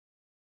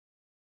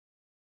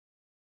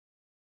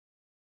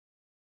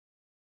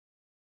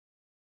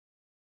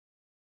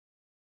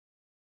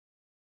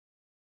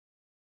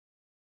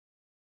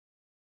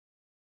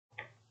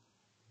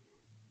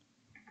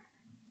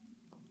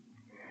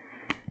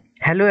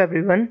Hello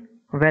everyone,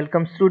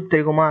 welcome to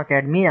Triguma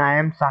Academy. I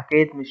am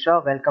Saket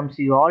Mishra. Welcomes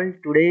you all.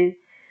 Today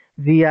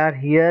we are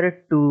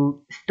here to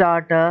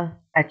start a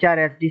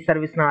HRSD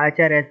ServiceNow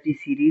HRSD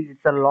series.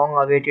 It's a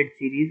long-awaited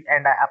series,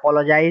 and I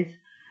apologize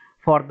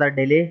for the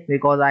delay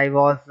because I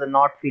was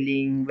not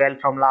feeling well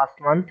from last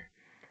month.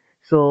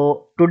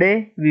 So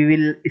today we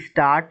will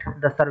start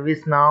the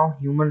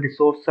ServiceNow Human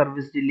Resource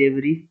Service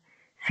Delivery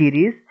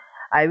series.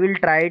 I will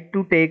try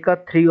to take a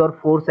 3 or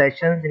 4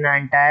 sessions in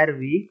an entire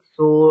week.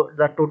 So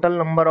the total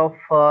number of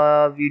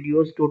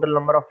videos, total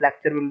number of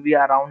lecture will be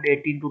around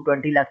 18 to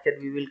 20 lecture.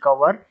 We will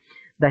cover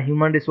the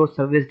human resource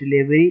service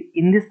delivery.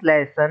 In this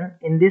lesson,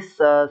 in this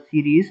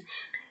series,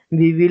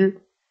 we will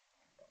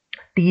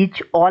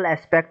teach all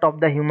aspect of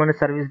the human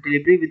service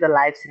delivery with the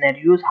live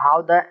scenarios,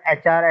 how the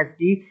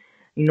HRSD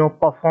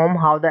perform,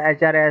 how the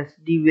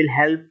HRSD will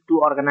help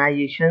to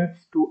organizations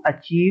to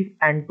achieve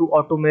and to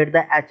automate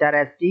the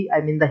HRSD,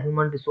 I mean the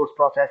human resource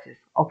processes.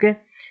 Okay,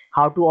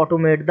 how to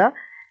automate the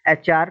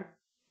HR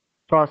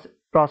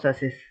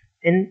processes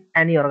in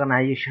any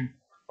organization.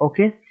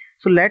 Okay,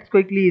 so let's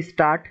quickly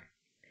start.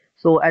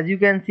 So as you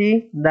can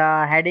see,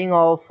 the heading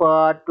of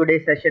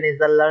today's session is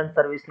the Learn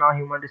ServiceNow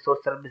Human Resource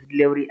Service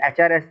Delivery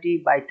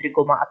HRSD by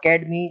Triguma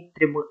Academy.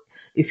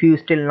 If you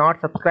still not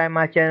subscribe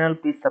my channel,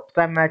 please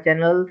subscribe my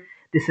channel.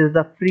 This is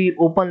the free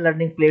open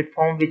learning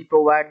platform which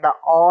provide the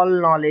all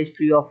knowledge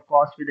free of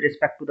cost with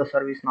respect to the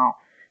ServiceNow.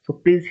 So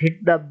please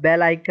hit the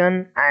bell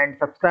icon and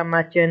subscribe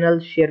my channel,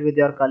 share with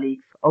your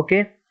colleagues.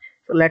 Okay,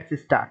 so let's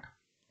start.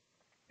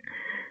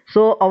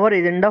 So our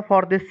agenda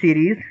for this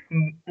series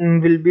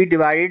will be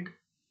divided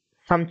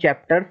some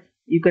chapters.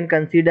 You can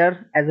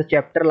consider as a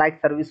chapter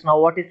like ServiceNow.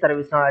 What is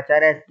ServiceNow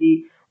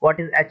HRSD? What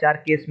is HR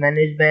case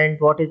management?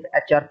 What is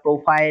HR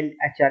profile?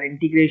 HR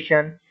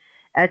integration?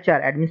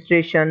 HR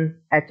administration?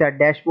 HR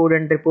dashboard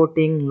and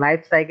reporting?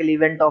 Life cycle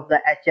event of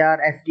the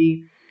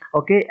HRSD?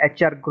 Okay,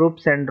 HR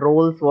groups and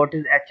roles. What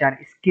is HR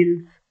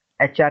skills?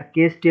 HR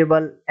case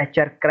table,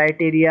 HR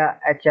criteria,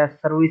 HR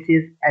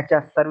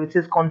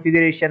services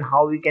configuration,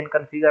 how we can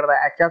configure the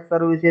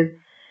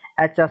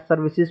HR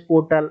services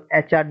portal,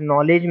 HR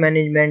knowledge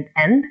management,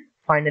 and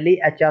finally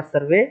HR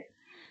survey.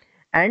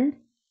 And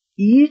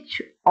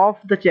each of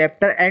the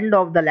chapter end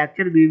of the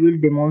lecture we will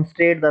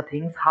demonstrate the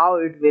things, how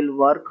it will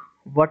work,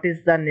 what is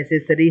the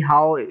necessary,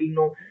 how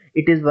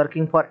it is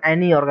working for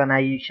any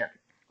organization.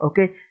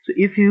 Okay, so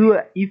if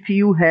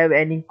you have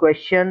any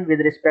question with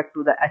respect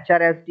to the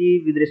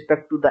HRSD, with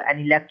respect to the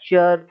any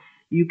lecture,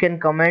 you can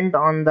comment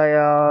on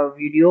the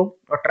video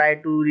or try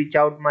to reach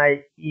out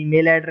my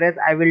email address.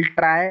 I will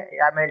try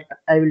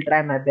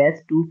my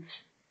best to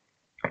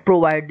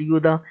provide you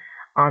the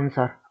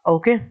answer.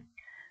 Okay,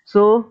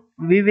 so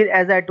we will,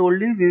 as I told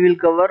you, we will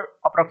cover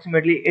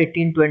approximately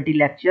 18-20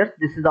 lectures.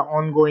 This is the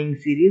ongoing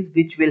series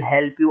which will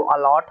help you a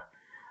lot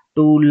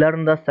to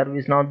learn the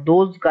ServiceNow.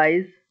 Those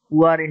guys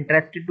who are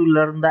interested to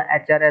learn the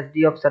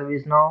HRSD of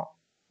ServiceNow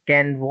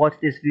can watch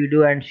this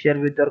video and share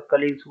with your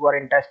colleagues who are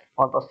interested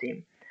for the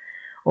same.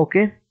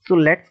 Okay, so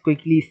let's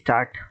quickly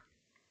start.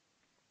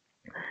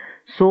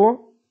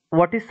 So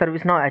what is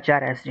ServiceNow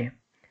HRSD?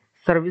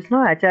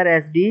 ServiceNow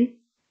HRSD,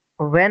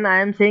 when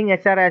I am saying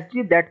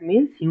HRSD, that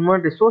means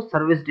human resource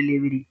service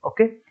delivery.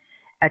 Okay,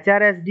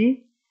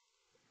 HRSD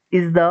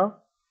is the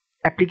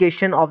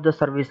application of the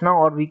ServiceNow,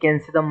 or we can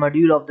say the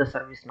module of the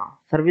ServiceNow.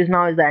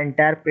 ServiceNow is the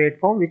entire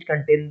platform which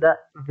contains the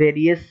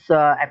various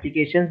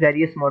applications,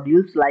 various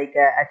modules like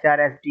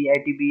HRSD,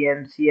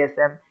 ITBM,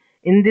 CSM.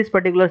 In this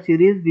particular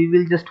series, we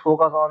will just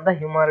focus on the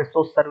human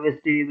resource service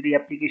delivery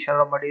application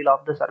or module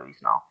of the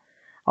ServiceNow.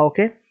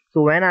 Okay,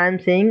 so when I am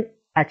saying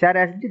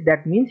HRSD,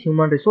 that means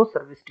human resource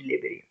service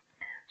delivery.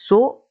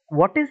 So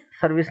what is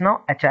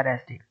ServiceNow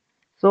HRSD?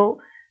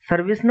 So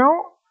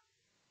ServiceNow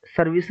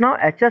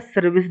HR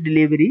service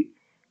delivery,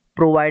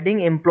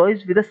 providing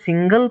employees with a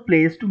single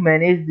place to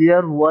manage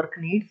their work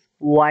needs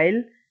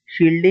while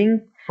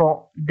shielding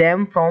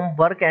them from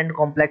work and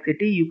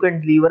complexity. You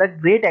can deliver a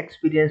great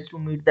experience to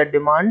meet the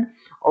demand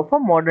of a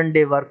modern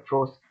day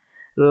workforce.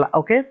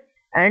 Okay,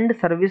 and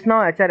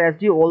ServiceNow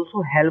HRSD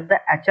also help the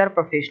HR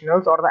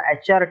professionals or the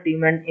HR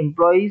team and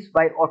employees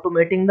by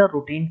automating the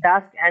routine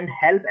tasks and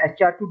help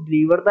HR to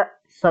deliver the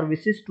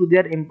services to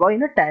their employee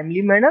in a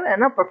timely manner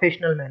and a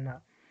professional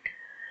manner.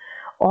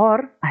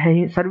 Or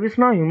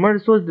ServiceNow human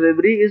resource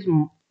delivery is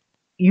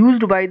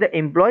used by the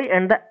employee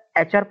and the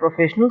HR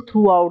professional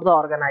throughout the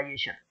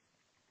organization.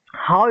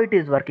 How it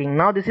is working?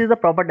 Now this is the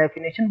proper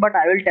definition, but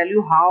I will tell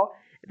you how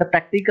the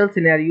practical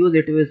scenarios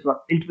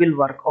it will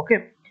work.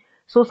 Okay,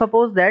 so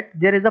suppose that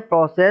there is a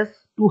process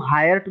to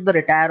hire to the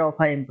retire of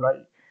an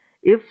employee.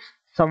 If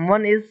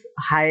someone is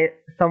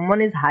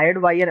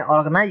hired by an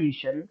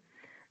organization,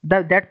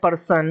 that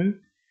person,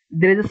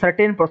 there is a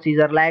certain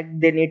procedure, like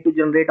they need to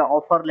generate an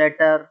offer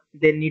letter,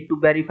 they need to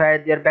verify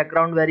their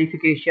background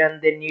verification,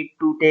 they need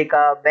to take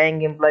a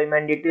bank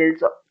employment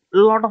details. A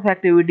lot of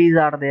activities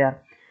are there.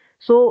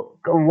 So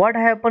what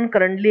happened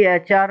currently,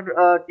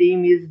 HR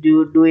team is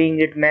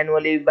doing it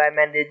manually by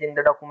managing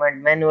the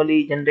document,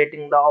 manually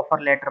generating the offer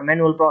letter,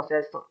 manual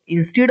process. So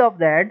instead of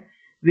that,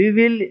 we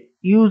will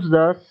use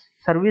the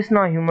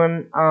ServiceNow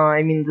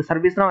the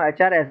ServiceNow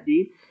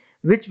HRSD,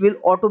 which will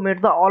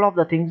automate the all of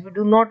the things. We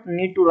do not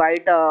need to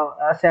write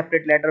a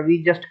separate letter.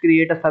 We just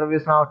create a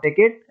ServiceNow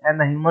ticket and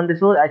the human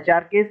resource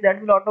HR case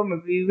that will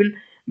automate. We will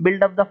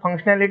build up the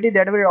functionality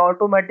that will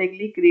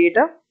automatically create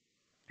a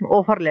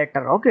offer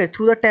letter, okay,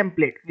 through the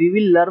template. We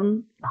will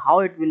learn how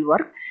it will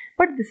work,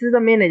 but this is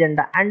the main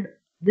agenda, and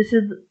this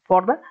is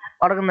for the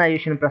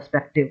organization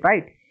perspective,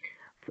 right?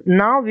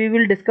 Now we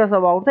will discuss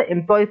about the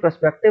employee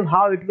perspective,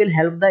 how it will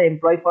help the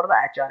employee for the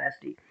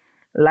HRSD.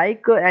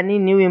 Like any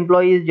new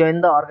employees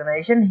join the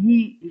organization,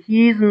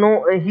 he's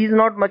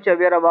not much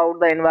aware about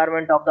the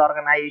environment of the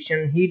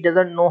organization. He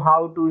doesn't know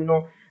how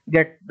to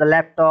get the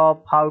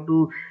laptop, how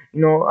to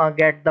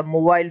get the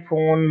mobile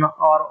phone,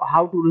 or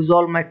how to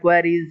resolve my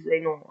queries.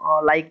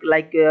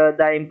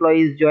 The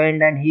employees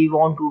joined and he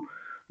want to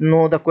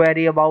know the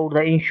query about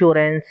the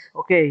insurance.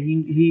 Okay,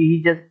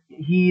 he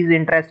is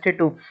interested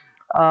to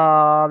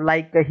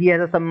he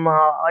has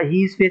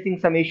he's facing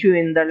some issue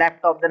in the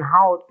laptop, then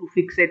how to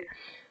fix it.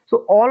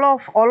 So all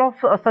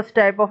of such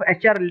type of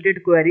HR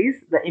related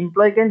queries the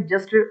employee can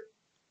just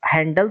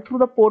handle through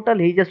the portal.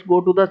 He just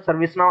go to the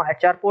ServiceNow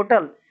HR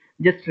portal,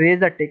 just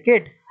raise a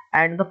ticket,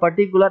 and the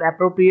particular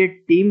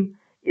appropriate team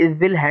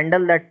will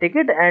handle that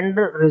ticket and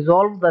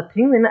resolve the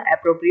thing in an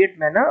appropriate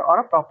manner or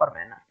a proper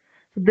manner.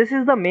 So this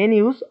is the main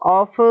use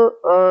of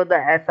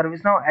the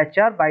ServiceNow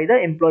HR by the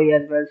employee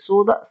as well.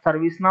 So the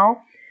ServiceNow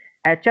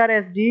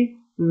HRSD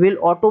will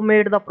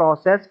automate the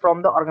process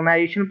from the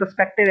organization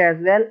perspective as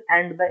well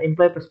and the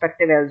employee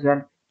perspective as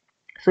well.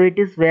 So it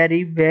is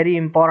very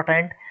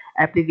important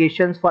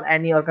applications for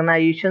any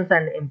organizations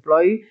and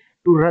employee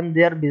to run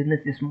their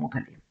business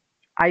smoothly.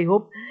 I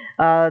hope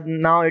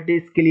now it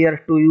is clear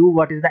to you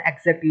what is the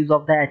exact use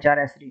of the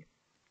HRSD.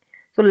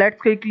 So let's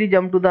quickly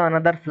jump to the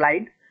another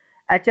slide.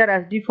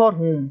 HRSD for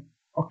whom?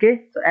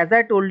 Okay, so as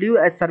I told you,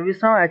 as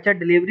ServiceNow HR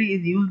delivery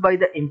is used by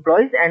the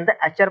employees and the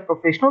HR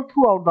professional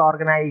throughout the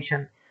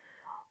organization.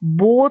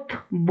 Both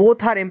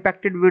are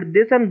impacted with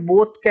this, and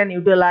both can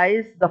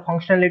utilize the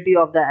functionality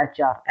of the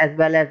HR as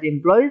well as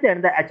employees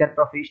and the HR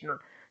professional.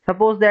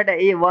 Suppose that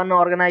one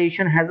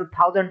organization has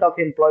 1,000 of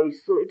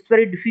employees, so it's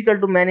very difficult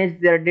to manage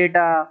their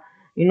data,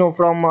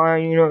 from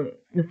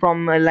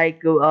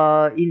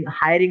in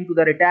hiring to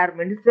the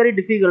retirement. It's very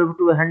difficult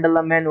to handle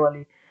them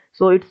manually.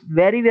 So it's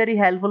very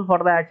helpful for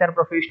the HR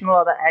professional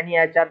or the any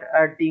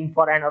HR team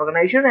for an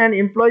organization, and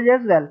employees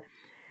as well.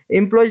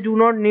 Employees do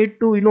not need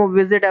to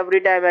visit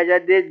every time HR.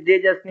 They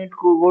just need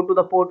to go to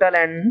the portal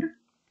and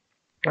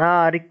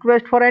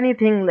request for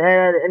anything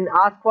and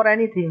ask for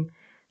anything.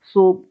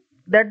 So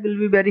that will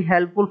be very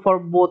helpful for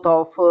both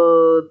of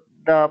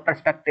the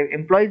perspective,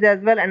 employees as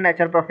well and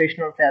HR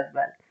professionals as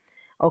well.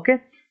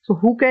 Okay, so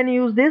who can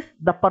use this?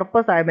 The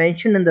purpose I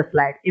mentioned in the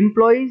slide.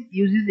 Employees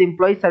uses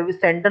employee service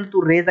center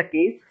to raise a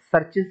case,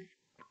 searches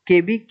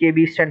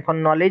KB stand for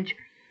knowledge,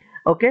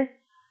 okay,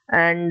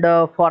 and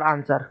for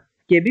answer,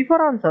 KB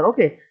for answer.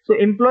 Okay, so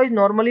employees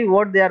normally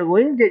what they are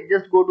going, they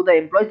just go to the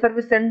employee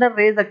service center,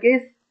 raise a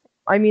case.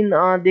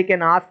 They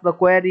can ask the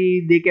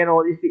query. They can,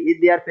 or if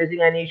they are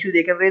facing an issue,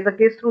 they can raise a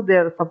case through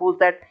there. Suppose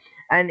that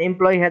an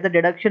employee has a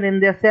deduction in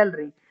their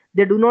salary,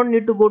 they do not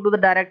need to go to the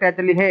direct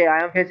HR. Hey,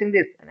 I am facing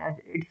this.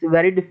 It's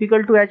very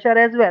difficult to HR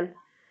as well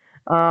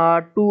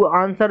to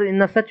answer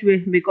in a such way,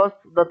 because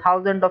the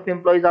thousands of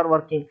employees are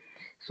working.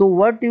 So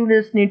what you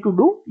just need to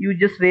do, you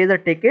just raise a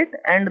ticket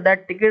and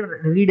that ticket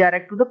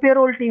redirect to the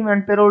payroll team,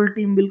 and payroll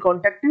team will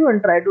contact you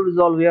and try to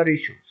resolve your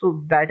issue.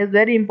 So that is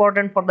very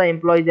important for the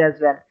employees as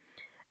well.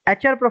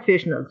 HR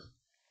professionals,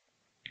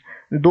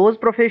 those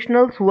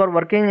professionals who are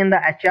working in the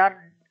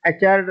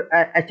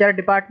HR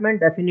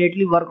department,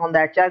 definitely work on the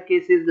HR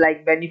cases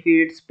like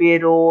benefits,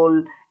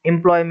 payroll,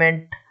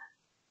 employment,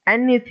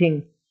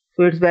 anything.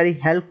 So it's very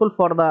helpful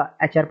for the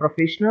HR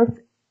professionals.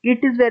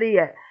 It is very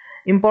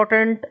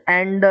important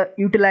and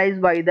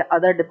utilized by the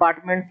other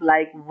departments,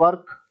 like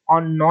work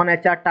on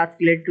non-HR tasks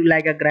related to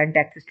like a grant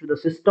access to the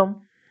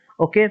system.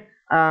 Okay,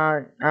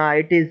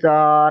 it is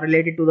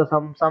related to the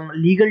some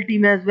legal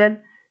team as well.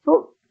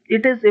 So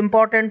it is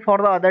important for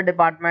the other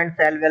departments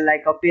as well,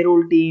 like a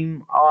payroll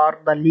team or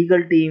the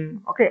legal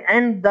team. Okay,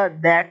 and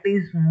that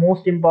is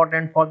most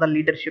important for the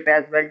leadership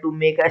as well, to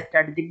make a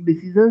strategic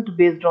decisions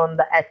based on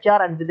the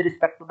HR and with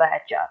respect to the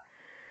HR.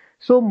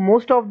 So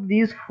most of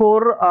these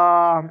four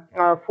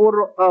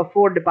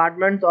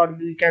departments, or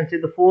you can say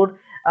the four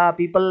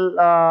people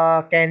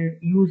can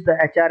use the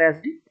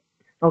HRSD.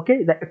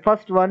 Okay, the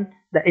first one,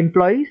 the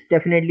employees,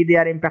 definitely they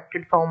are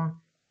impacted from,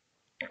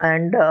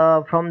 and they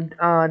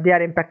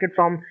are impacted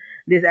from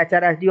this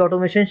HRSD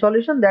automation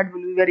solution. That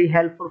will be very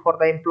helpful for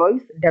the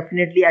employees.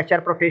 Definitely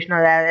HR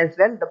professional as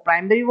well, the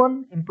primary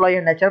one, employee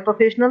and HR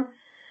professional.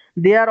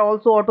 They are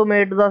also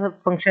automate the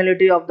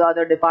functionality of the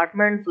other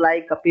departments,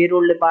 like a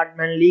payroll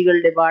department,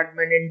 legal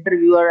department,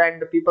 interviewer, and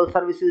the people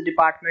services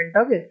department.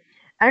 Okay,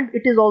 and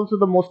it is also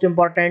the most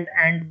important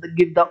and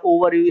give the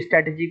overview,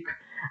 strategic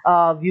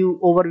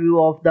overview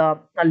of the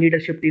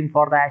leadership team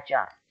for the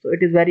HR. So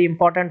it is very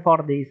important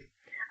for this.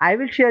 I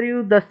will share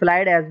you the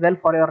slide as well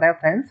for your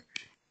reference.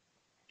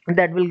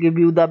 that will give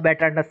you the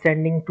better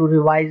understanding to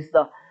revise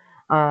the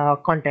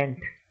content.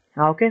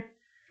 Okay,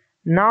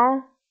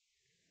 now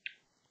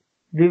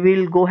we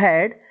will go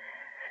ahead.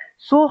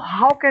 So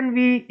how can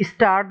we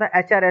start the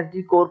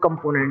HRSD core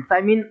components?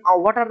 I mean,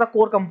 what are the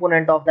core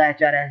component of the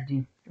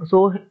HRSD?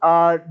 So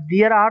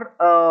there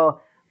are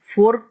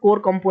four core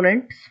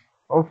components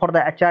for the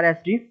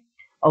HRSD.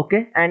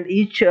 Okay, and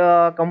each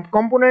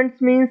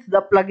components means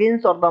the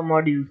plugins or the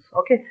modules.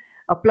 Okay,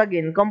 a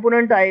plugin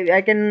component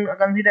I can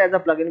consider as a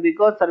plugin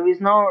because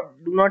ServiceNow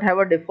do not have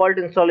a default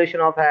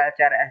installation of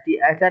HRSD.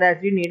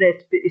 HRSD need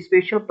a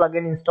special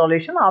plugin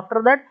installation.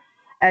 After that,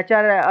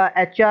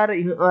 HR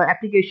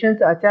applications,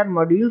 HR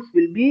modules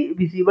will be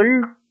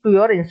visible to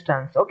your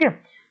instance. Okay,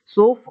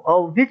 so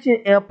which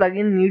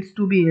plugin needs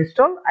to be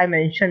installed, I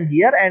mentioned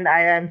here, and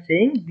I am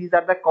saying these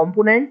are the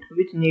component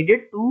which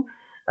needed to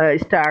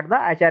start the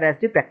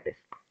HRSD practice.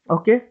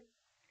 Okay,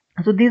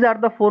 so these are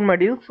the four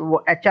modules: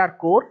 HR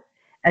core,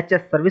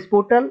 HR service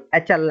portal,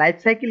 HR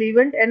lifecycle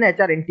event, and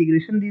HR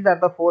integration. These are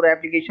the four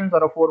applications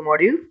or four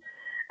modules,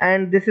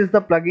 and this is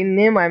the plugin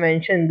name I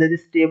mentioned in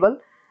this table,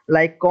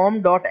 like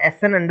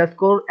com.sn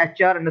underscore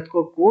hr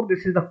underscore core.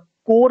 This is the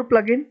core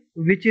plugin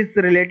which is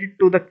related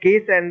to the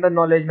case and the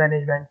knowledge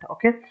management.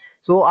 Okay,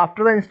 so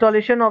after the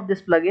installation of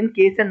this plugin,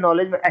 case and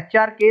knowledge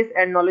HR case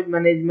and knowledge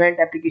management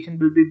application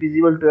will be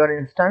visible to your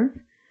instance.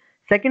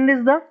 Second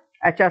is the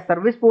HR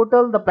service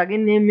portal. The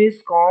plugin name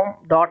is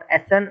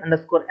com.sn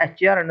underscore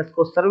hr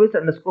underscore service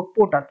underscore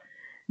portal,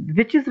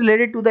 which is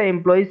related to the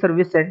employee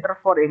service center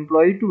for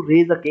employee to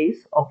raise a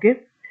case.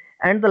 Okay,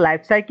 and the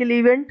lifecycle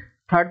event.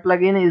 Third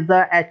plugin is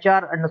the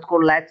HR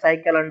underscore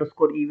lifecycle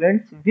underscore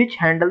events, which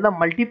handle the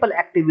multiple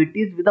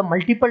activities with the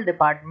multiple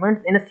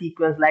departments in a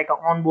sequence, like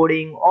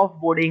onboarding,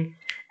 offboarding,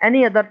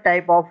 any other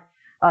type of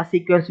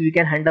sequence we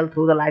can handle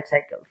through the life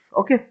cycles.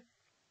 Okay,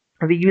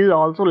 we will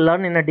also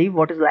learn in a deep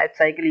what is life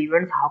cycle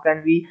events, how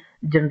can we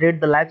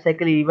generate the life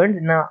cycle events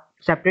in a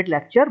separate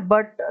lecture,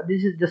 but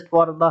this is just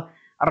for the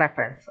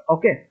reference.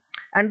 Okay,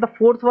 and the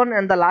fourth one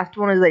and the last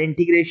one is the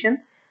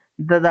integration.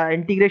 The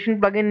integration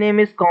plugin name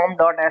is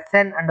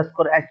com.sn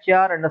underscore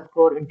hr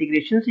underscore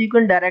integration. So you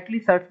can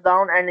directly search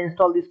down and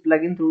install this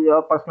plugin through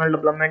your personal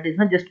development. It's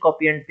not just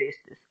copy and paste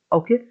this.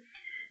 Okay,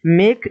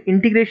 make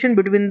integration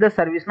between the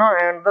ServiceNow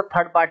and the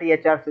third-party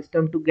HR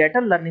system to get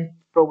a learning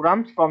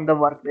programs from the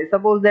workplace.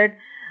 Suppose that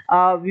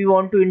we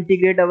want to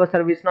integrate our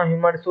ServiceNow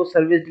human resource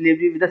service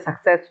delivery with a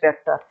success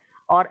factor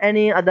or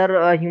any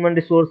other human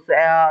resource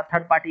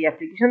third-party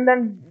application,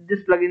 then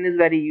this plugin is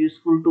very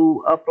useful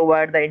to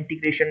provide the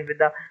integration with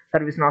the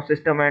ServiceNow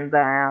system and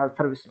the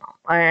ServiceNow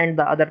and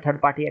the other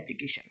third-party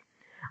application.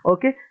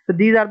 Okay, so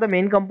these are the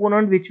main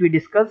component which we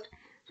discussed.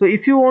 So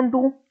if you want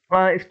to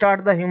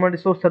start the human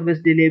resource service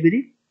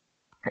delivery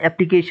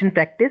application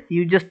practice,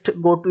 you just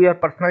go to your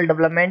personal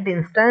development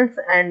instance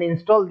and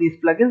install these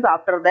plugins.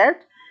 After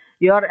that,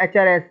 your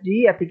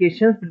HRSD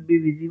applications will be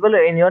visible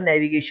in your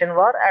navigation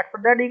bar. After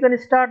that, you can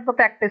start the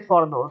practice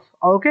for those.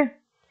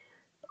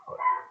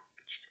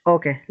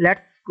 Okay,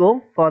 let's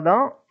go for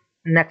the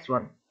next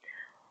one.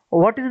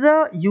 What is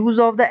the use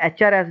of the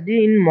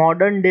HRSD in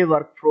modern day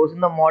workflows?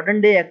 In the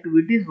modern day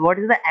activities, what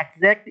is the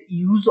exact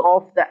use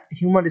of the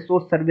human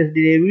resource service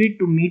delivery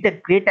to meet a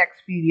great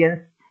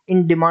experience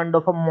in demand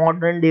of a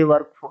modern day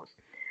workforce?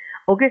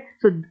 Okay,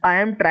 so I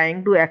am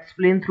trying to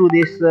explain through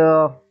this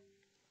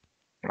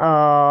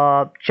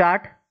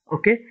chart.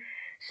 Okay,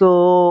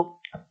 so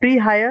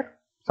pre-hire,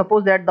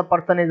 suppose that the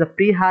person is a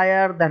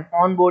pre-hire, then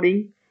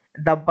onboarding,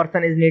 the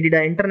person is needed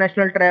a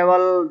international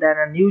travel, then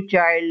a new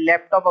child,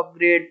 laptop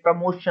upgrade,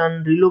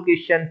 promotion,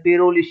 relocation,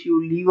 payroll issue,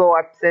 leave of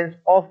absence,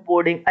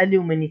 offboarding,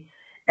 alumni,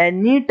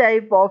 any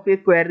type of a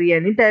query,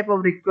 any type of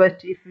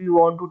request. If we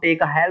want to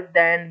take a help,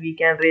 then we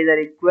can raise a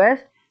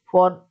request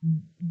for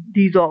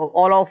these,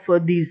 all of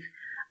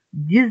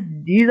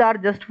these are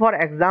just for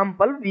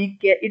example.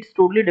 It's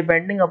totally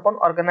depending upon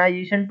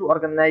organization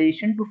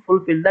to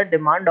fulfill the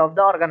demand of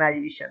the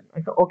organization.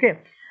 Okay,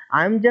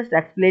 I'm just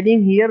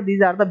explaining here.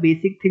 These are the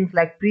basic things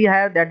like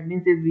pre-hire. That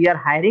means if we are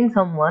hiring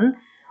someone,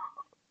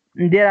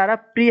 there are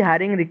a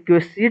pre-hiring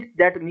requisites.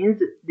 That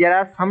means there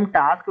are some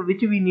tasks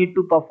which we need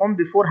to perform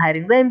before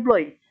hiring the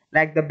employee,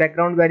 like the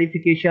background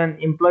verification,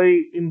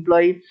 employee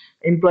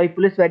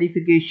police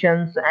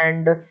verifications,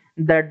 and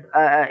the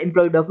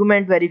employee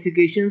document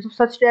verifications. So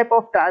such type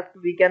of tasks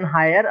we can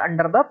hire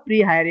under the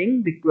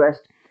pre-hiring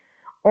request.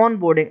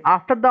 Onboarding,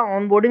 after the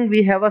onboarding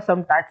we have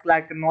some tasks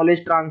like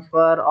knowledge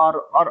transfer,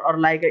 or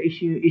like a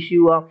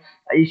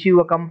issue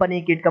a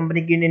company kit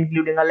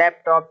including a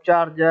laptop,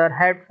 charger,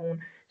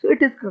 headphone. So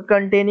it is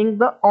containing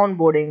the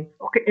onboarding.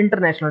 Okay,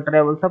 international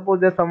travel,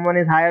 suppose that someone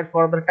is hired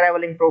for the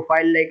traveling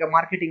profile, like a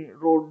marketing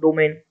road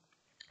domain,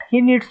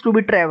 he needs to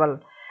be travel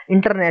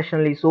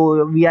internationally.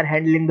 So we are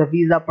handling the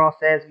visa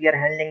process, we are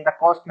handling the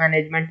cost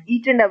management,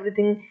 each and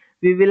everything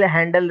we will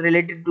handle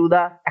related to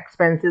the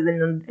expenses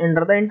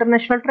under the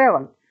international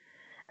travel.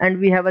 And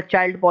we have a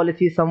child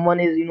policy, someone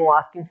is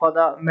asking for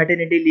the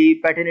maternity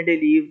leave, paternity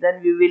leave,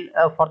 then we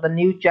will for the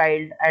new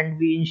child, and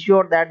we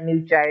ensure that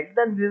new child,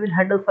 then we will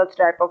handle such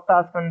type of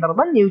task under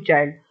the new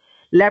child.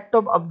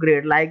 laptop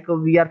upgrade, like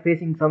we are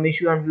facing some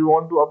issue and we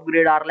want to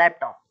upgrade our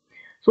laptop.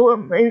 So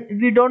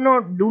we do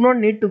not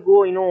need to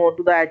go,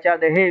 to the HR,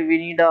 that hey, we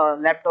need a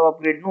laptop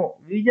upgrade. No,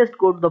 we just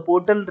go to the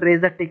portal,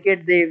 raise a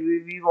ticket,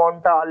 we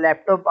want a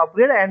laptop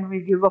upgrade, and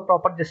we give a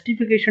proper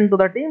justification to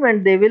the team,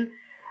 and they will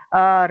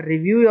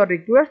review your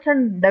request,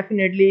 and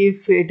definitely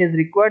if it is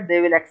required,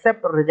 they will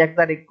accept or reject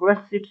the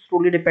request. It's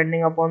truly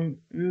depending upon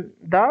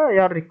the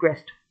your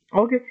request.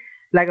 Okay,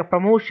 like a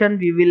promotion,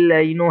 we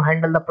will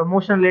handle the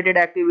promotion related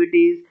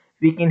activities.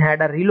 We can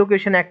handle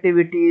relocation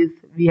activities.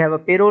 We have a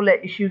payroll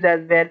issues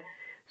as well.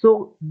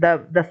 So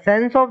the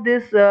sense of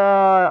this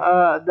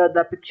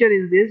the picture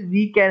is this: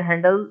 we can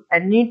handle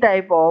any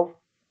type of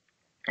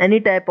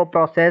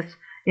process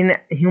in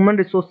human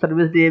resource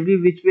service delivery,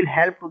 which will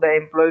help to the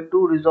employee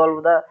to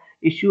resolve the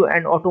issue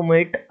and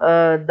automate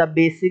the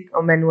basic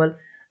manual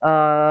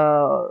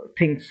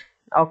things.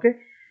 Okay.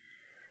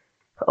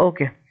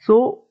 Okay,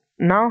 so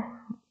now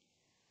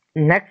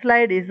next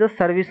slide is the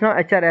ServiceNow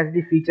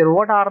HRSD feature.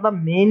 What are the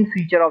main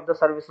feature of the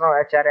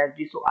ServiceNow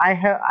HRSD? So I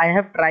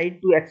have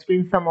tried to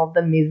explain some of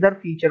the major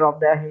feature of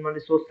the human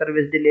resource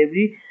service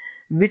delivery,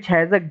 which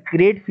has a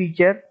great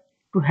feature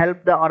to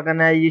help the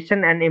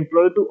organization and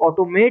employee to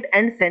automate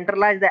and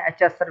centralize the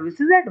HR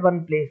services at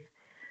one place.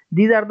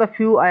 These are the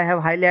few I have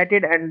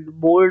highlighted and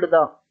bold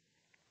the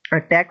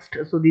text.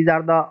 So these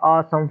are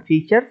the some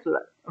features.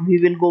 We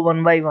will go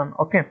one by one.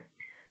 Okay,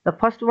 the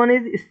first one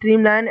is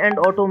streamline and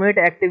automate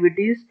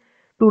activities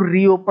to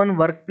reopen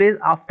workplace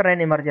after an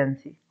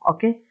emergency.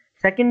 Okay,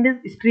 second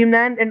is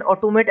streamline and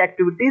automate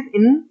activities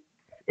in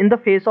the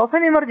face of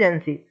an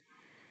emergency.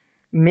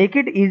 Make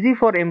it easy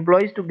for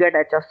employees to get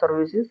HR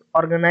services.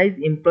 Organize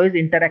employees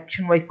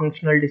interaction by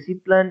functional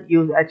discipline.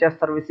 Use HR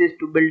services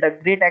to build a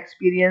great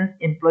experience.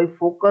 Employee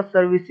focused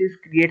services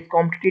creates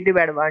competitive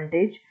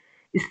advantage.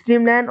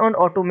 Streamline and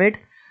automate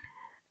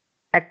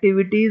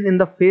activities in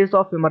the face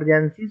of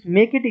emergencies.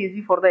 Make it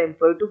easy for the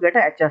employee to get a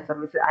HR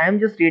services. I am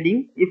just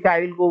reading. If I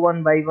will go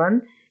one by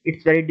one,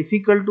 it's very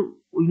difficult to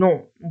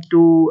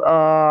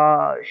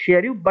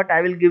share you, but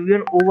I will give you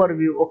an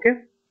overview.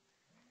 Okay,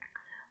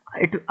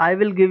 I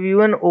will give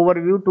you an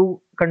overview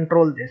to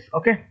control this.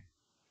 Okay,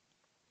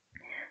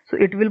 so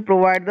it will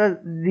provide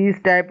these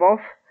type of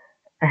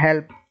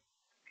help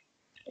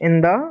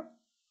in the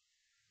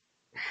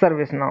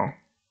service now.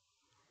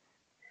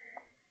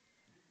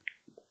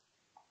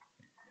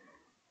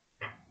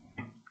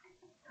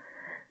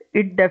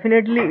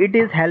 It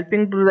is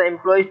helping to the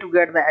employees to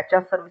get the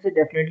HR services.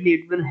 Definitely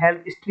it will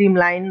help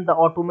streamline the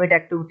automate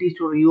activities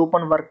to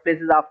reopen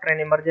workplaces after an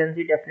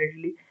emergency.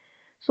 Definitely.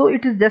 So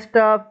it is just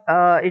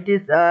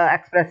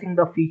expressing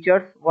the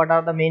features. What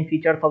are the main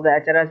features of the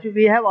HRSD?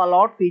 We have a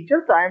lot of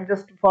features. I am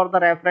just for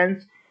the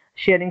reference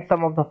sharing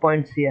some of the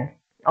points here.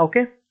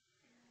 Okay,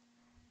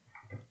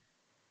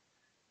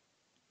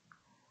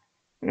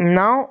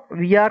 now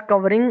we are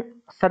covering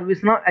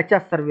ServiceNow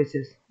HR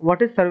services.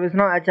 What is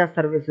ServiceNow HR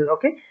services?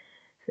 Okay,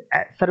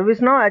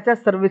 ServiceNow HR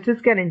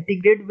services can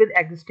integrate with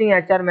existing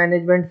HR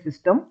management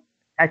system,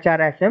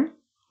 HRSM.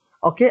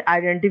 Okay,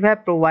 identify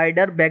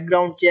provider,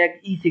 background check,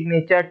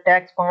 e-signature,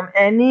 tax form,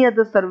 any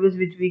other service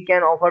which we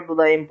can offer to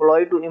the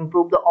employee to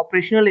improve the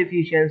operational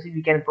efficiency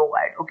we can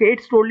provide. Okay,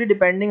 it's totally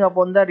depending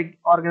upon the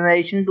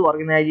organization to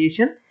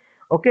organization.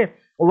 Okay,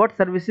 what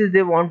services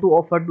they want to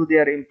offer to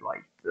their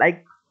employee,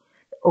 like.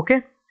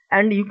 Okay,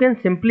 and you can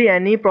simply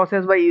any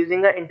process by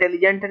using an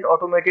intelligent and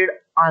automated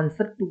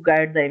answer to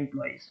guide the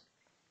employees.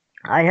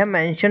 I have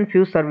mentioned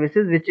few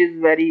services which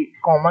is very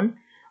common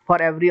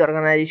for every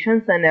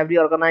organizations, and every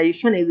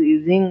organization is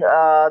using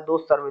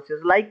those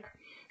services. Like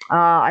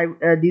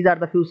these are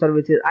the few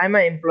services. I am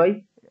an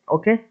employee.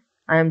 Okay,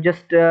 I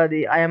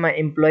am an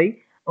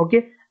employee.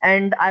 Okay,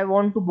 and I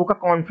want to book a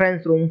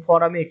conference room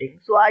for a meeting.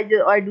 So I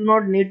do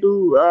not need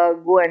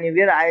to go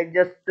anywhere. I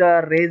just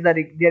there is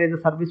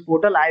a service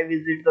portal. I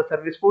visit the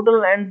service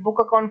portal and book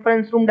a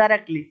conference room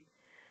directly.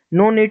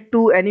 No need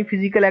to any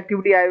physical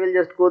activity. I will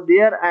just go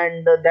there,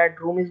 and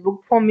that room is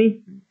booked for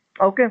me.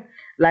 Okay,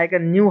 like a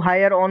new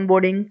hire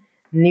onboarding,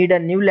 need a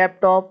new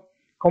laptop,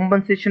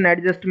 compensation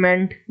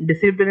adjustment,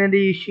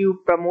 disciplinary issue,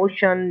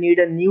 promotion, need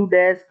a new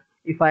desk.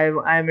 If I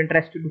am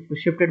interested to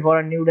shift it for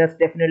a new desk,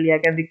 definitely I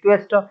can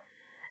request a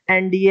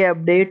NDA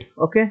update.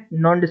 Okay,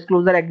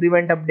 non-disclosure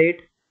agreement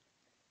update,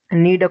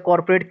 need a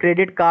corporate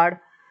credit card,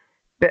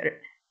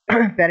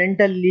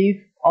 parental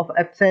leave of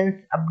absence,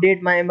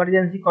 update my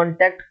emergency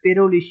contact,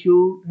 payroll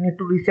issue, need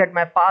to reset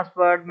my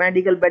password,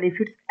 medical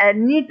benefits,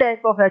 any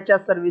type of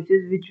HR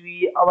services which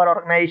our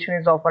organization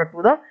is offered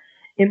to the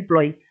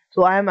employee.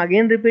 So I am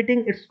again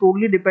repeating, it's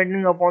totally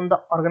depending upon the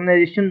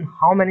organization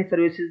how many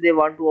services they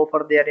want to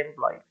offer their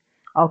employee.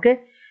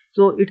 Okay,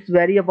 so it's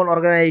vary upon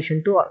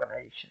organization to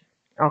organization.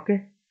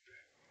 Okay,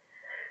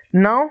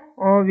 now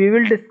we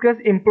will discuss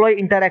employee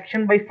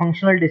interaction by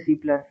functional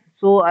discipline.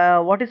 So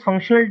what is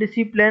functional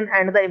discipline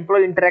and the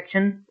employee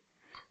interaction?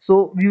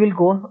 So we will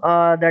go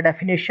the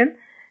definition.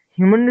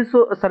 Human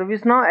resource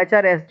service now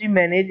HRSD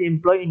manage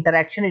employee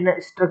interaction in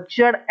a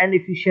structured and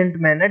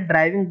efficient manner,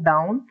 driving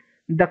down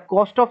The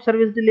cost of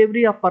service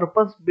delivery, a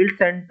purpose-built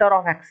center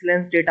of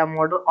excellence data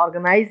model,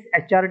 organize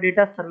HR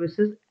data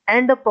services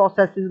and the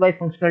processes by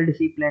functional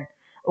discipline.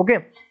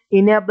 Okay,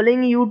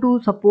 enabling you to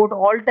support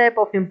all type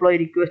of employee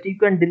requests. You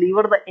can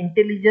deliver the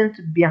intelligence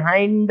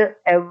behind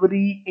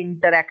every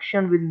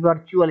interaction with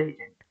virtual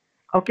agent.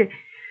 Okay,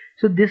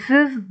 so this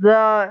is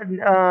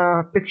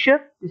the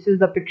picture. This is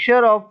the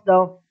picture of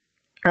the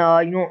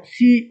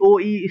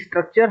COE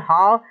structure,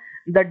 how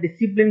the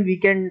discipline we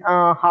can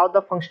how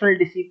the functional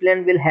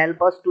discipline will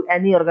help us to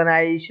any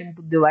organization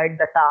to divide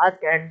the task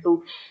and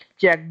to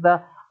check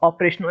the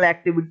operational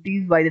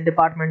activities by the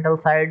departmental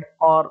side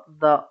or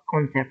the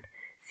concept.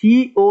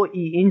 COE,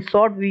 in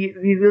short, we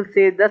will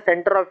say the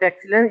center of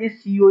excellence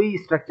is COE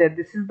structure.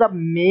 This is the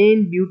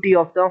main beauty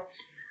of the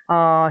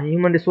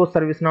human resource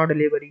service now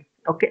delivery.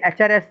 Okay,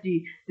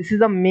 HRSD, this is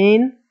the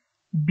main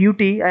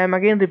beauty. I am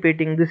again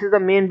repeating, this is the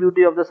main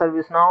beauty of the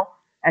service now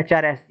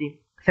HRSD,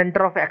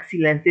 center of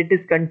excellence. It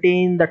is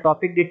contain the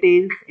topic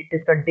details, it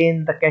is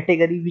contain the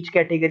category, which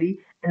category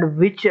and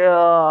which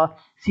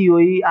COE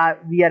we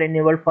are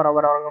enabled for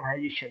our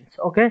organizations.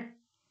 Okay,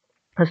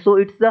 so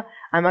it's the,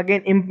 I'm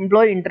again,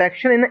 employee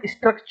interaction in a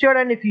structured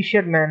and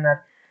efficient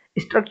manner.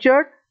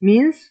 Structured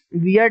means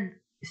we are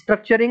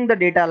structuring the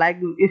data, like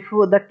if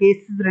the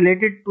case is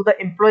related to the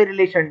employee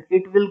relation,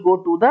 it will go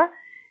to the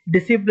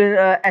discipline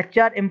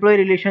HR employee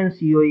relation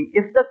COE.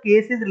 If the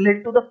case is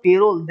related to the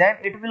payroll, then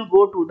it will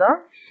go to the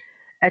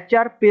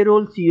HR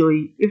payroll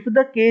COE. If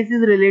the case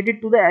is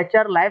related to the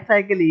HR life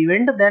cycle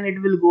event, then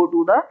it will go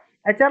to the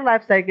HR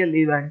life cycle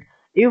event.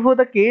 If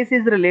the case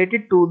is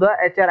related to the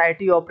HR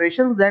IT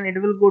operations, then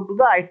it will go to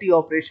the IT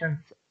operations.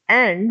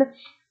 And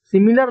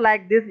similar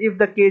like this, if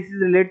the case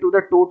is related to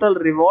the total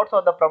rewards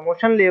or the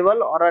promotion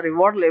level or a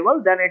reward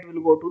level, then it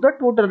will go to the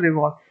total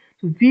reward.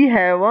 So we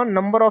have a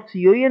number of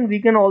COE and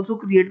we can also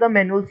create the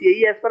manual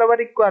COE as per our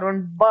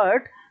requirement,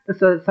 but the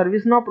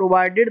ServiceNow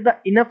provided the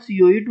enough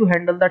COE to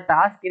handle the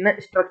task in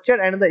a structured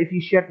and the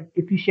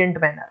efficient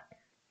manner.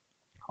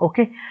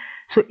 Okay,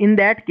 so in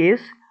that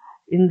case,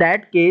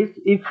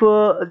 if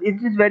it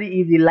is very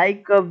easy,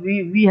 like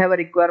we have a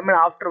requirement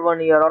after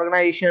 1 year,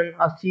 organization,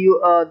 a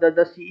CEO,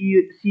 the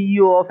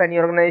CEO of any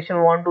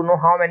organization want to know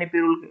how many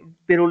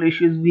payroll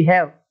issues we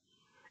have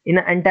in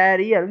an entire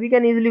year. We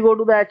can easily go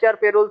to the HR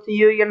payroll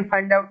COE and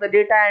find out the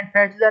data and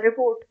fetch the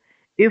report.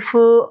 If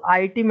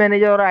IT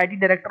manager or IT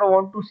director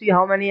want to see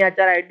how many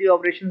HR IT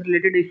operations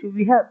related issues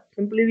we have,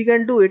 simply we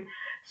can do it.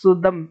 So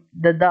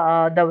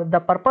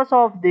the purpose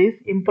of this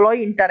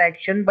employee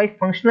interaction by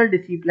functional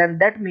discipline,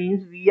 that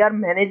means we are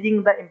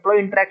managing the employee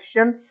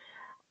interaction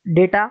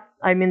data,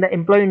 I mean the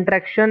employee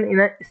interaction in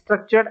a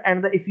structured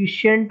and the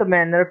efficient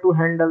manner to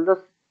handle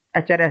the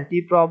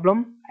HRSD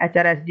problem,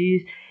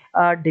 HRSD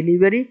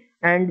delivery,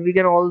 and we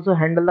can also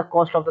handle the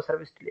cost of the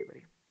service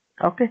delivery.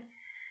 Okay,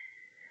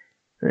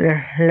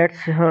 let's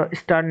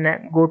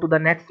go to the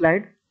next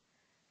slide.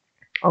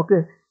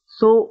 Okay,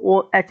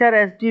 so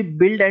HRSD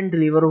build and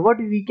deliver, what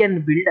we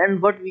can build and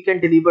what we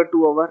can deliver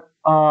to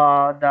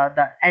our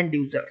the end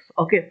users.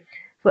 Okay,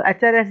 so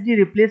HRSD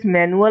replace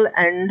manual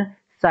and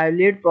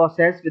siloed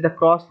process with a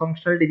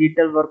cross-functional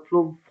digital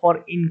workflow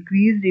for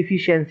increased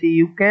efficiency.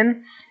 You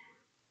can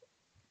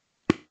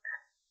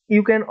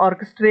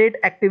orchestrate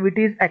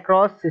activities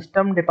across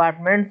system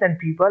departments and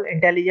people.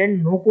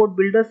 Intelligent no-code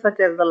builders such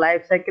as the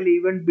lifecycle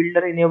event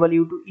builder enable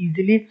you to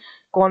easily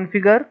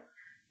configure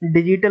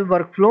digital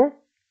workflow.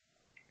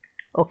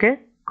 Okay,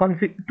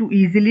 to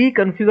easily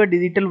configure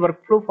digital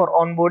workflow for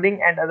onboarding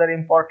and other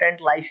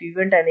important life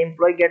event. And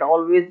employee get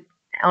always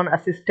an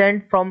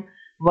assistant from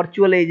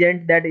virtual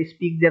agent that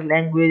speak their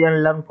language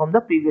and learn from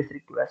the previous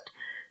request.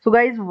 So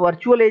guys,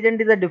 virtual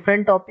agent is a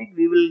different topic.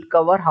 We will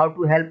cover how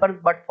to help us,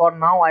 but for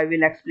now I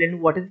will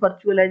explain what is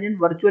virtual agent.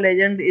 Virtual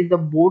agent is the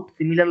bot,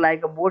 similar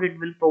like a bot. It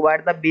will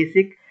provide the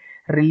basic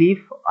relief,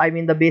 I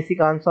mean the basic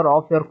answer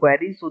of your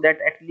query, so that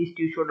at least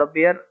you should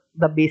aware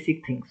the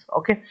basic things.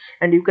 Okay,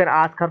 and you can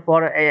ask her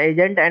for an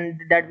agent, and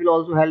that will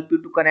also help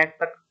you to connect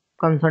the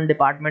concerned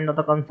department or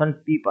the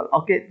concerned people.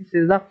 Okay, this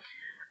is the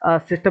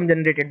system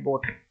generated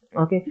bot.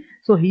 Okay,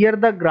 so here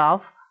the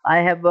graph I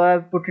have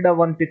put it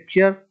one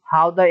picture,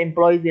 how the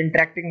employee is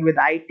interacting with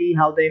IT,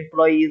 how the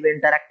employee is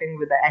interacting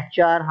with the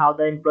HR, how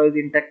the employee is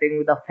interacting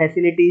with the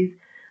facilities,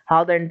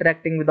 how the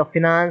interacting with the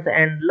finance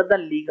and the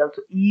legal.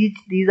 So each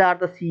these are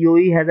the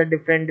COE has a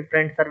different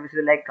services,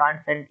 like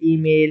can't send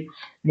email,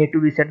 need to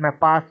reset my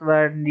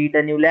password, need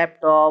a new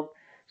laptop.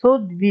 So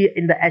we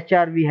in the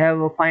HR we have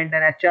find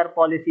an HR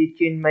policy,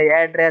 change my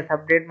address,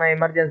 update my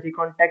emergency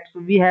contacts. So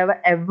we have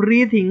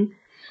everything.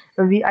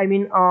 I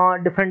mean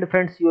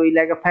different COE,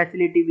 like a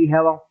facility we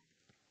have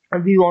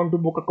we want to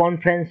book a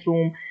conference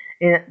room,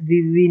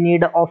 we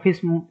need a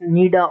office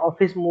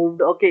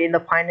moved. Okay, in the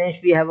finance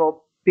we have a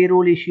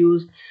payroll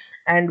issues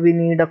and we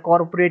need a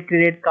corporate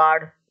credit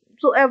card.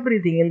 So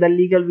everything in the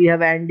legal we have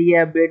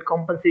NDA update,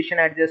 compensation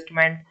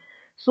adjustment.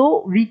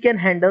 So we can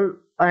handle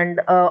and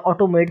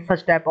automate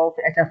such type of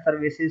HR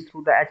services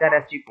through the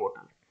HRSD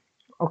portal.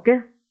 Okay,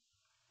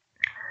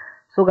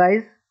 so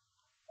guys,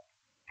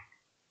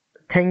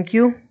 thank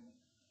you.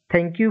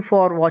 Thank you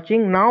for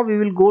watching. Now we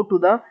will go to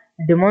the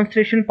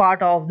demonstration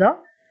part of the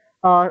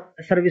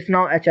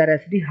ServiceNow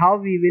HRSD, how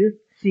we will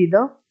see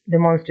the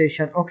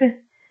demonstration. Okay,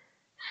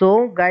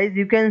 so guys,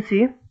 you can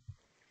see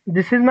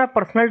this is my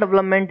personal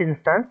development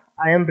instance.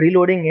 I am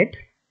reloading it.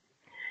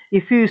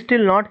 If you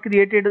still not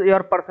created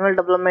your personal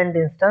development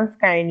instance,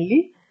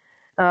 kindly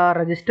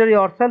register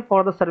yourself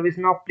for the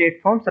ServiceNow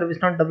platform,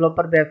 ServiceNow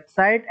developer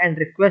website, and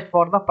request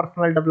for the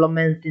personal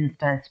development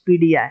instance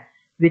PDI,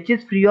 which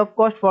is free of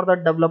cost for the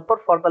developer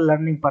for the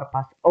learning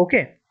purpose.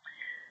 Okay,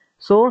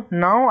 so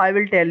now I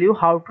will tell you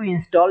how to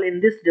install.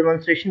 In this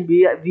demonstration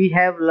we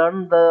have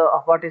learned the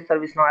what is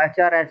ServiceNow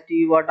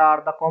HRSD, what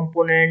are the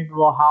component,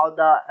 how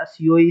the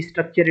COE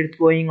structure is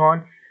going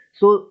on.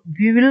 So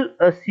we will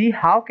see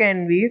how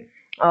can we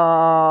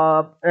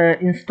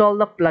install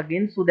the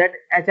plugin so that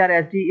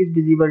HRSD is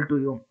visible to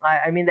you.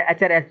 I mean the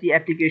HRSD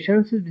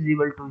applications is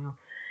visible to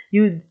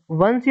you.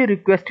 Once you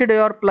requested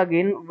your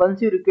plugin,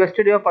 once you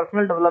requested your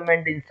personal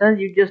development instance,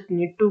 you just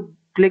need to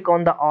click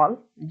on the all,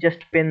 just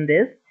pin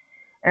this,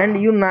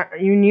 and you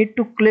need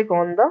to click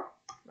on the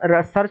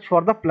search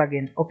for the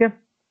plugin. Okay,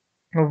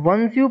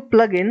 once you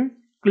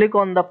click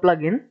on the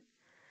plugin,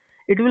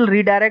 it will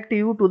redirect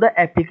you to the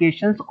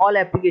applications, all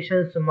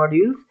applications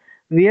modules,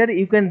 where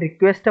you can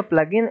request a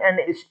plugin and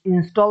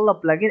install the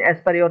plugin as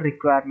per your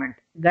requirement.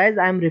 Guys,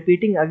 I am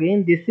repeating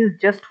again, this is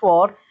just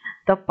for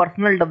the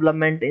personal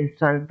development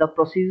instance. The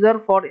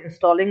procedure for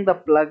installing the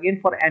plugin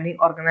for any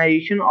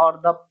organization or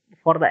the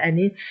for the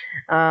any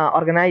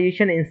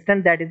organization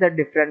instance, that is a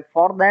different.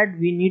 For that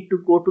we need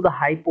to go to the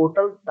high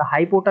portal. The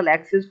high portal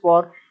access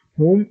for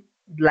whom,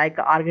 like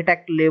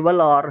architect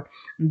level or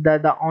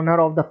the owner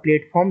of the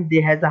platform,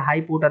 they has a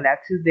high portal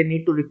access. They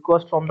need to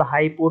request from the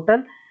high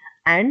portal,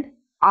 and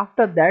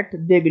after that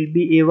they will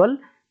be able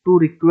to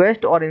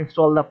request or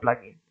install the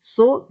plugin.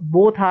 So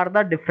both are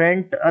the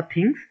different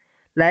things.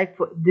 Like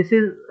this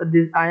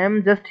I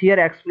am just here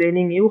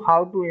explaining you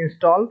how to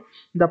install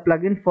the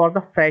plugin for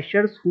the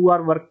freshers who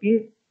are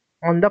working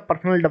on the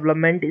personal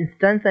development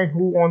instance and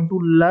who want to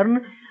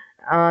learn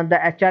the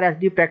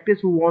HRSD practice,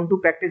 who want to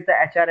practice the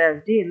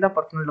HRSD in the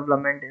personal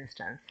development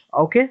instance.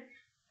 Okay,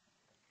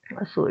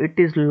 so it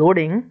is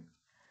loading.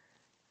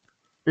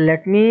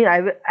 Let me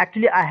I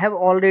have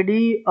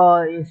already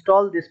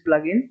installed this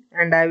plugin,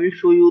 and I will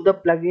show you the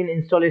plugin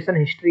installation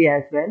history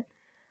as well.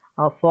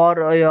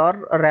 For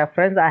your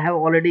reference, I have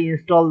already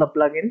installed the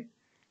plugin.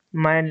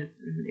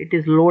 It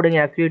is loading.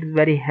 Actually, it is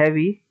very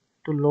heavy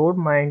to load.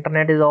 My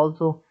internet is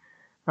also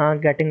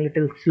getting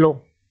little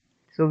slow,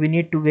 so we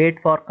need to wait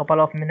for a couple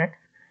of minutes.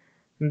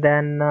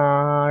 Then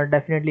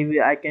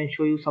definitely I can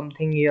show you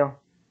something here.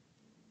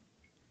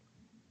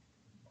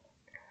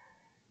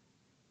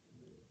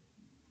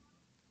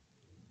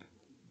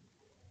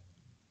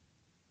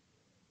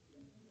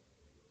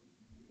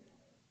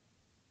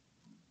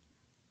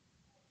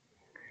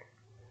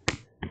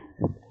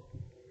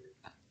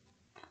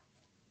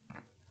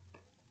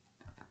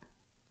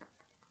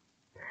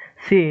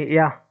 See,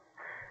 yeah,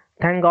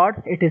 thank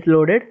god it is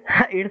loaded.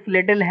 It's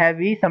little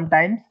heavy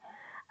sometimes.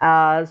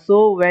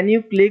 So when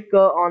you click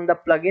on the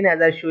plugin,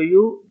 as I show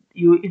you,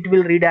 it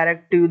will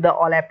redirect to the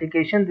all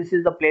application. This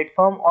is the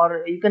platform,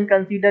 or you can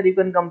consider, you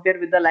can compare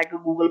with the like a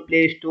Google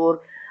Play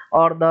Store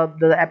or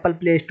the Apple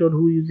Play Store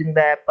who using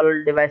the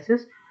Apple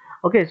devices.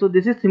 Okay, so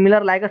this is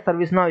similar like a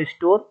ServiceNow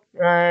store.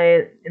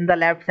 In the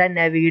left side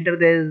navigator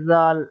there is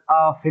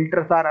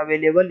filters are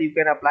available. You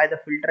can apply the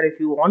filter if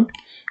you want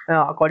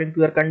according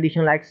to your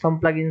condition. Like some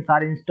plugins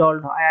are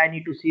installed, I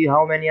need to see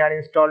how many are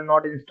installed,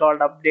 not installed,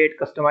 update,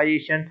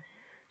 customization.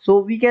 So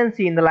we can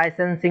see in the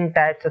licensing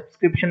type,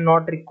 subscription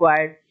not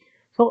required.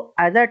 So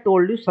as I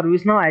told you,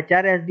 ServiceNow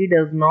HRSD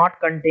does not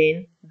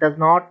contain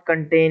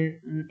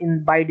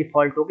in by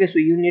default. Okay, so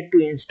you need to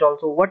install.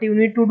 So what you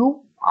need to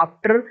do,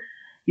 after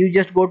you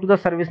just go to the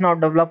ServiceNow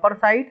developer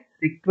site,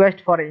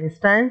 request for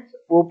instance,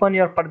 open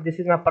your this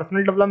is my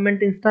personal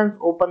development instance,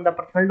 open the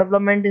personal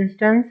development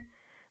instance,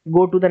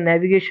 go to the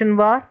navigation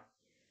bar,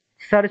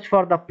 search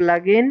for the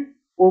plugin,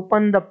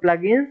 open the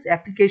plugins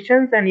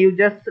applications, and you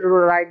just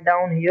write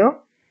down here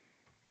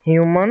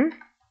human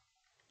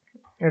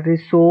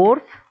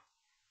resource.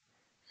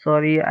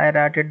 Sorry, I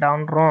wrote it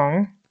down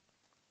wrong,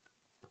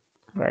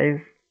 guys.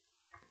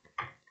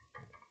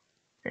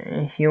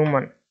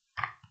 Human.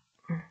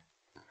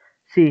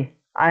 See,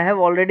 I have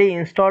already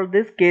installed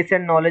this case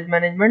and knowledge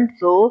management.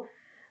 So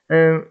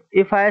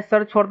if I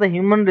search for the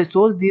human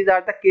resource, these are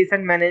the case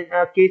and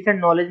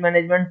knowledge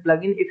management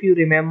plugin. If you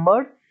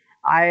remember,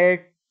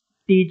 I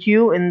teach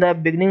you in the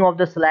beginning of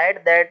the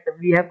slide that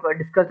we have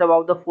discussed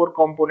about the 4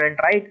 component,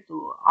 right?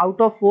 So out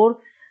of 4,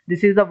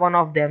 this is the one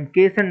of them,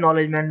 case and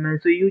knowledge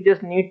management. So you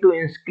just need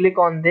to click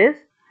on this,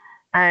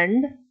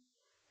 and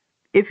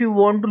if you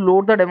want to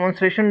load the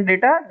demonstration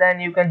data, then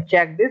you can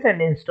check this and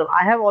install.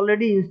 I have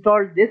already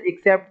installed this,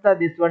 except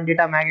this one,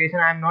 data migration.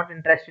 I am not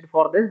interested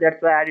for this,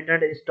 that's why I did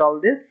not install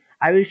this.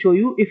 I will show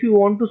you. If you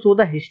want to show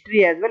the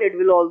history as well, it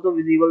will also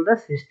visible the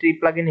history,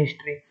 plugin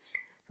history.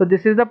 So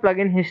this is the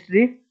plugin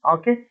history.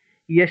 Okay,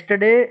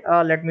 yesterday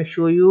let me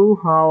show you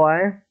how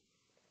I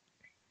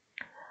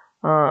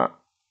uh,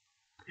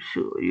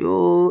 so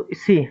you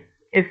see,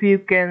 if you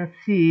can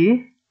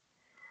see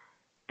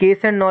case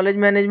and knowledge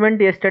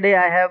management, yesterday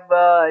I have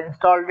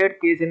installed it.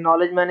 Case and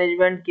knowledge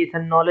management,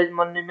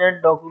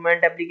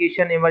 document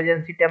application,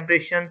 emergency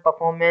temperature,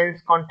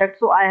 performance, contact.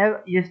 So I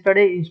have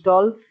yesterday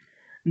installed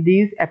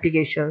these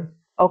applications.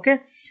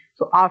 Okay,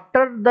 so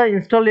after the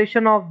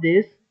installation of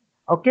this,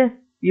 okay,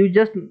 you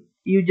just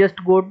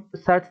go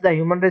search the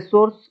human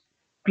resource,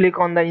 click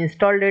on the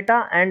install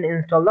data and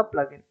install the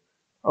plugin.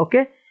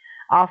 Okay,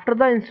 after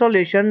the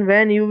installation,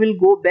 when you will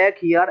go back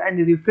here and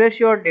refresh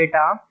your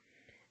data,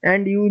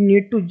 and you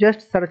need to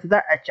just search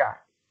the HR.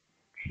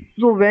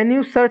 So when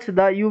you search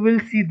the, you will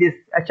see this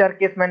HR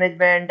case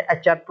management,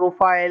 HR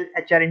profile,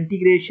 HR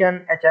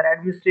integration, HR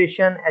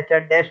administration,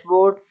 HR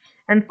dashboard,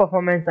 and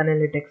performance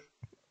analytics.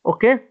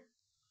 Okay,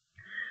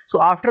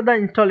 so after the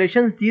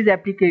installations, these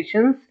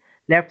applications,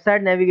 left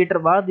side navigator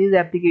bar, these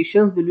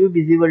applications will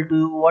be visible to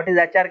you. What is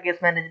HR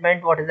case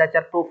management, what is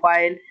HR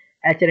profile,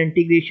 HR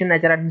integration,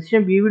 HR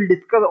administration. We will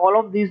discuss all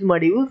of these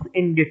modules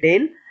in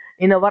detail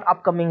in our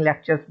upcoming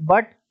lectures,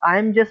 but I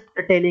am just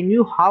telling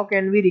you how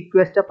can we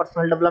request a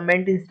personal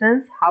development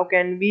instance, how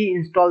can we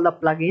install the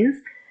plugins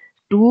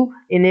to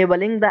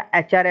enabling the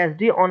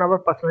HRSD on our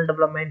personal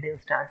development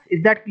instance.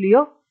 Is that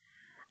clear?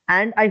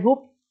 And I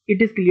hope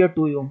it is clear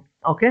to you.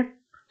 Okay,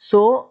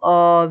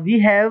 so we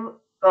have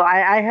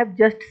I have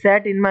just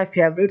set in my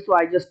favorite, so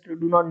I just do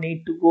not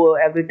need to go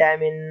every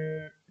time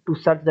in to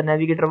search the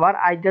navigator bar.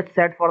 I just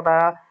set for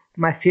the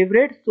my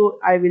favorite, so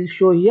I will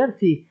show here.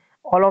 See,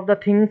 all of the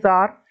things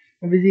are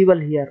visible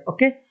here.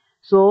 Okay,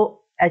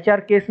 so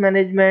HR case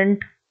management,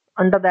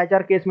 under the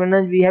HR case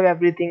management we have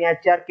everything: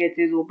 HR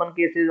cases, open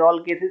cases,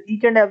 all cases,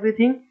 each and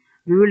everything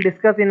we will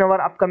discuss in our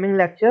upcoming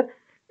lecture.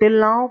 Till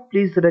now,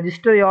 please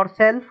register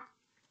yourself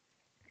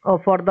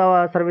for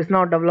the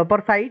ServiceNow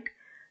developer site.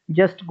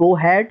 Just go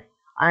ahead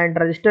and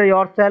register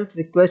yourself,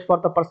 request for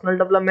the personal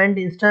development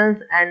instance,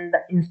 and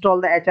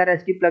install the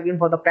HRSD plugin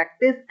for the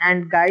practice.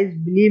 And guys,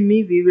 believe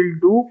me, we will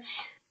do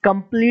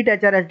complete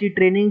HRSD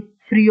training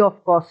free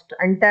of cost.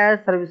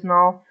 Entire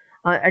ServiceNow,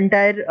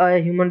 entire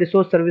human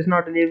resource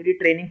ServiceNow delivery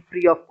training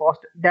free of cost.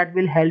 That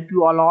will help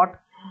you a lot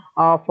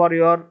for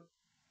your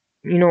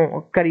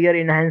career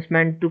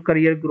enhancement, to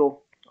career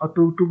grow, or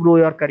to grow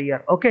your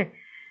career. Okay,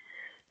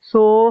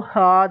 so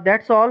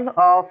that's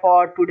all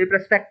for today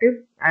perspective.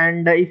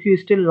 And if you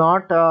still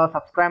not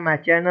subscribe my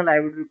channel, I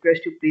would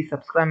request you please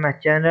subscribe my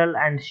channel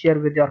and share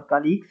with your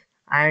colleagues.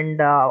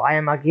 And I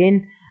am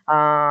again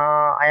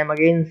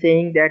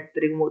saying that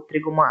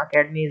Triguma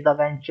Academy is the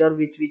venture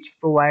which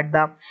provide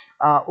the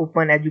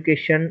open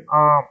education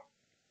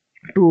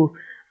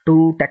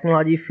to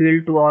technology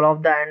field to all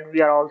of the, and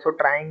we are also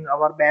trying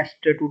our best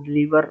to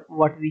deliver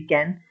what we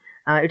can.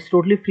 It's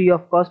totally free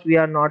of cost. We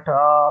are not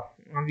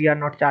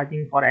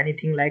charging for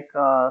anything like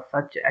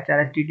such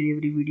HRSD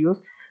delivery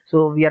videos.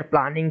 So we are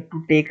planning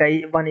to take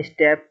a one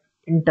step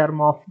in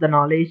term of the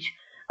knowledge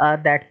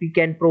that we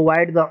can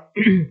provide the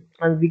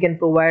and we can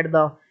provide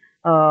the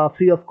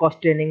free of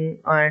cost training,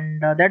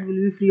 and that will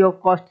be free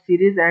of cost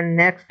series, and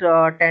next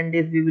 10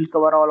 days we will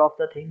cover all of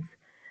the things.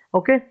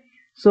 Okay,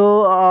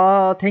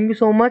 so thank you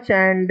so much,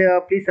 and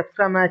please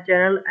subscribe my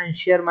channel and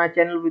share my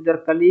channel with your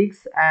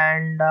colleagues,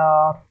 and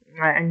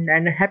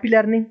happy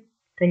learning.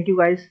 Thank you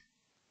guys.